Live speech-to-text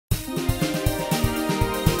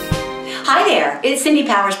Hi there, it's Cindy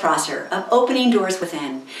Powers-Prosser of Opening Doors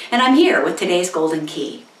Within, and I'm here with today's Golden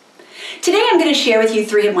Key. Today I'm going to share with you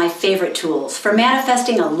 3 of my favorite tools for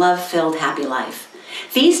manifesting a love-filled, happy life.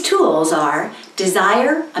 These tools are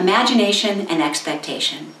desire, imagination, and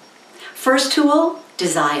expectation. First tool,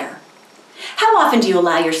 desire. How often do you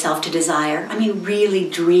allow yourself to desire? I mean, really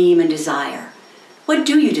dream and desire. What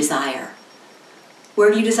do you desire? Where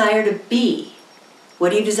do you desire to be?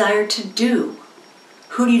 What do you desire to do?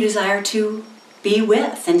 Who do you desire to be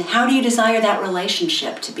with? And how do you desire that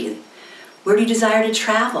relationship to be? Where do you desire to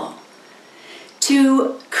travel?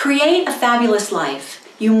 To create a fabulous life,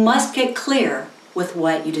 you must get clear with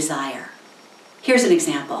what you desire. Here's an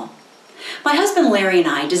example. My husband Larry and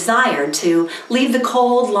I desired to leave the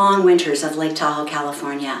cold, long winters of Lake Tahoe,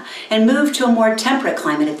 California, and move to a more temperate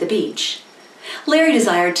climate at the beach. Larry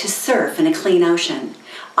desired to surf in a clean ocean.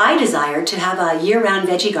 I desired to have a year-round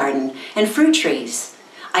veggie garden and fruit trees.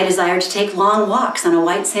 I desired to take long walks on a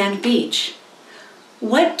white sand beach.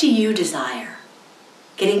 What do you desire?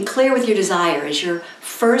 Getting clear with your desire is your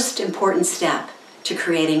first important step to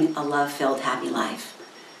creating a love-filled, happy life.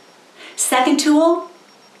 Second tool,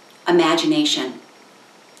 imagination.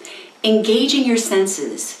 Engaging your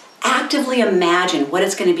senses. Actively imagine what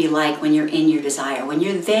it's going to be like when you're in your desire, when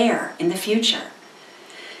you're there in the future.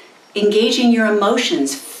 Engaging your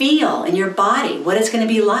emotions. Feel in your body what it's going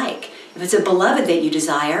to be like. If it's a beloved that you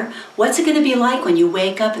desire, what's it going to be like when you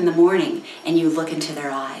wake up in the morning and you look into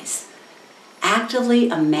their eyes? Actively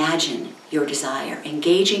imagine your desire,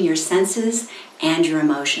 engaging your senses and your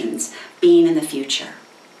emotions, being in the future.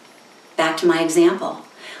 Back to my example.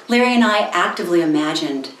 Larry and I actively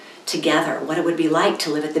imagined together what it would be like to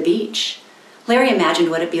live at the beach. Larry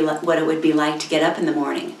imagined what it would be like to get up in the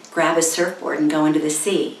morning, grab his surfboard and go into the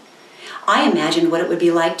sea. I imagined what it would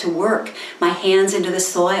be like to work my hands into the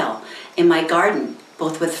soil in my garden,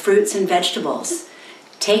 both with fruits and vegetables,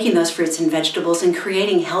 taking those fruits and vegetables and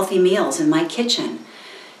creating healthy meals in my kitchen,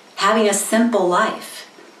 having a simple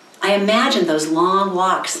life. I imagined those long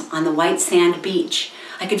walks on the white sand beach.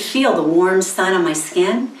 I could feel the warm sun on my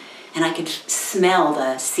skin, and I could smell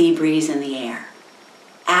the sea breeze in the air.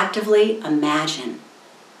 Actively imagine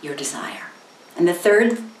your desire. And the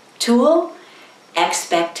third tool,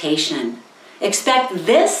 expectation. Expect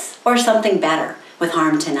this or something better with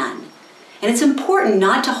harm to none. And it's important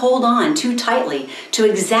not to hold on too tightly to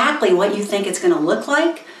exactly what you think it's going to look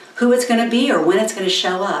like, who it's going to be, or when it's going to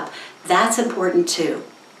show up. That's important too.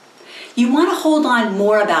 You want to hold on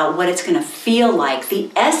more about what it's going to feel like, the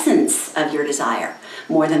essence of your desire,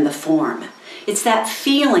 more than the form. It's that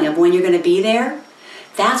feeling of when you're going to be there.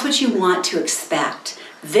 That's what you want to expect.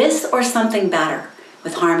 This or something better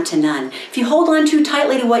with harm to none. If you hold on too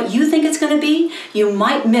tightly to what you think it's going to be, you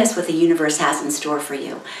might miss what the universe has in store for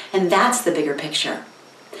you. And that's the bigger picture.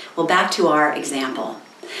 Well, back to our example.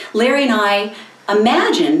 Larry and I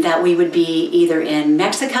imagined that we would be either in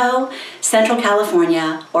Mexico, Central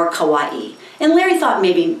California, or Kauai. And Larry thought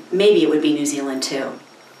maybe it would be New Zealand too.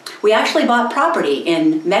 We actually bought property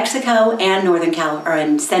in Mexico and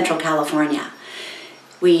in Central California.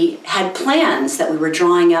 We had plans that we were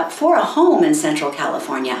drawing up for a home in Central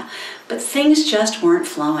California, but things just weren't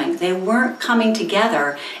flowing. They weren't coming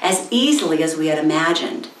together as easily as we had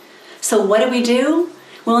imagined. So what did we do?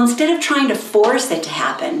 Well, instead of trying to force it to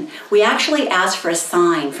happen, we actually asked for a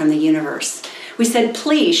sign from the universe. We said,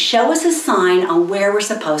 please show us a sign on where we're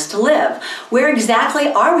supposed to live. Where exactly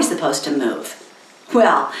are we supposed to move?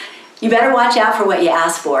 Well, you better watch out for what you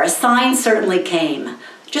ask for. A sign certainly came.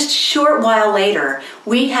 Just a short while later,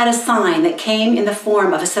 we had a sign that came in the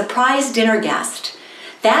form of a surprise dinner guest.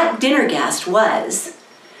 That dinner guest was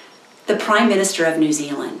the Prime Minister of New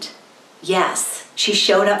Zealand. Yes, she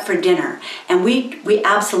showed up for dinner, and we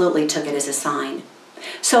absolutely took it as a sign.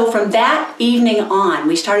 So from that evening on,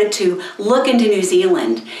 we started to look into New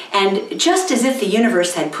Zealand, and just as if the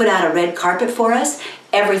universe had put out a red carpet for us,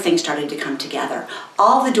 everything started to come together.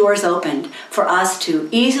 All the doors opened for us to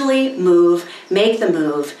easily make the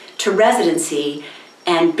move to residency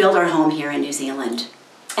and build our home here in New Zealand.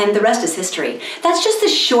 And the rest is history. That's just a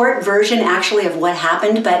short version actually of what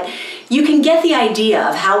happened, but you can get the idea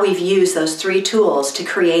of how we've used those 3 tools to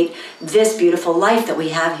create this beautiful life that we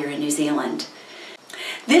have here in New Zealand.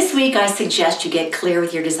 This week I suggest you get clear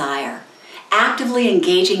with your desire, actively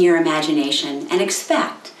engaging your imagination, and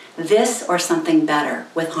expect this or something better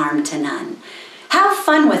with harm to none. Have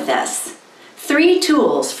fun with this. 3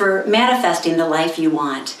 tools for manifesting the life you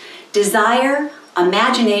want: desire,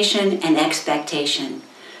 imagination, and expectation.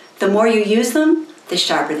 The more you use them, the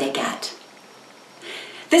sharper they get.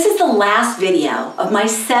 This is the last video of my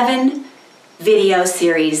 7 video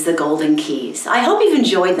series, The Golden Keys. I hope you've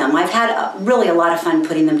enjoyed them. I've had really a lot of fun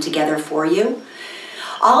putting them together for you.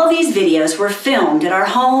 All of these videos were filmed at our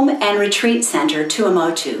home and retreat center,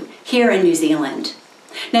 Tuamotu, here in New Zealand.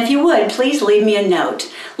 Now, if you would, please leave me a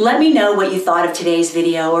note. Let me know what you thought of today's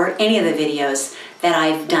video or any of the videos that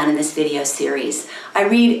I've done in this video series. I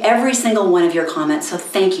read every single one of your comments, so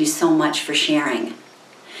thank you so much for sharing.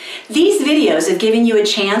 These videos have given you a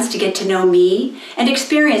chance to get to know me and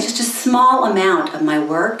experience just a small amount of my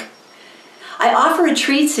work. I offer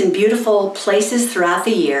retreats in beautiful places throughout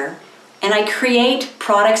the year, and I create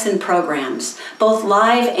products and programs, both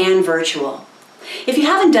live and virtual. If you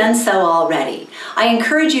haven't done so already, I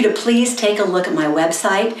encourage you to please take a look at my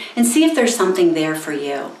website and see if there's something there for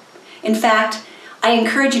you. In fact, I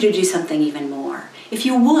encourage you to do something even more. If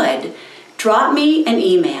you would, drop me an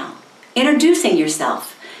email introducing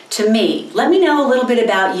yourself to me. Let me know a little bit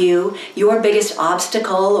about you, your biggest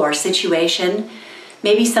obstacle or situation,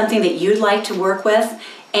 maybe something that you'd like to work with,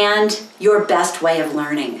 and your best way of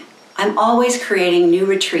learning. I'm always creating new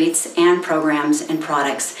retreats and programs and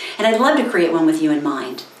products, and I'd love to create one with you in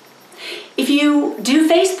mind. If you do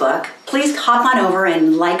Facebook, please hop on over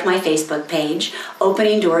and like my Facebook page,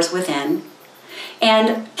 Opening Doors Within,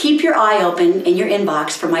 and keep your eye open in your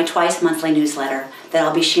inbox for my twice monthly newsletter that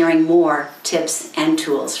I'll be sharing more tips and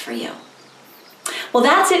tools for you. Well,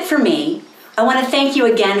 that's it for me. I want to thank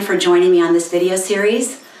you again for joining me on this video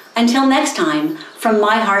series. Until next time, from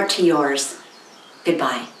my heart to yours,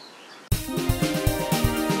 goodbye.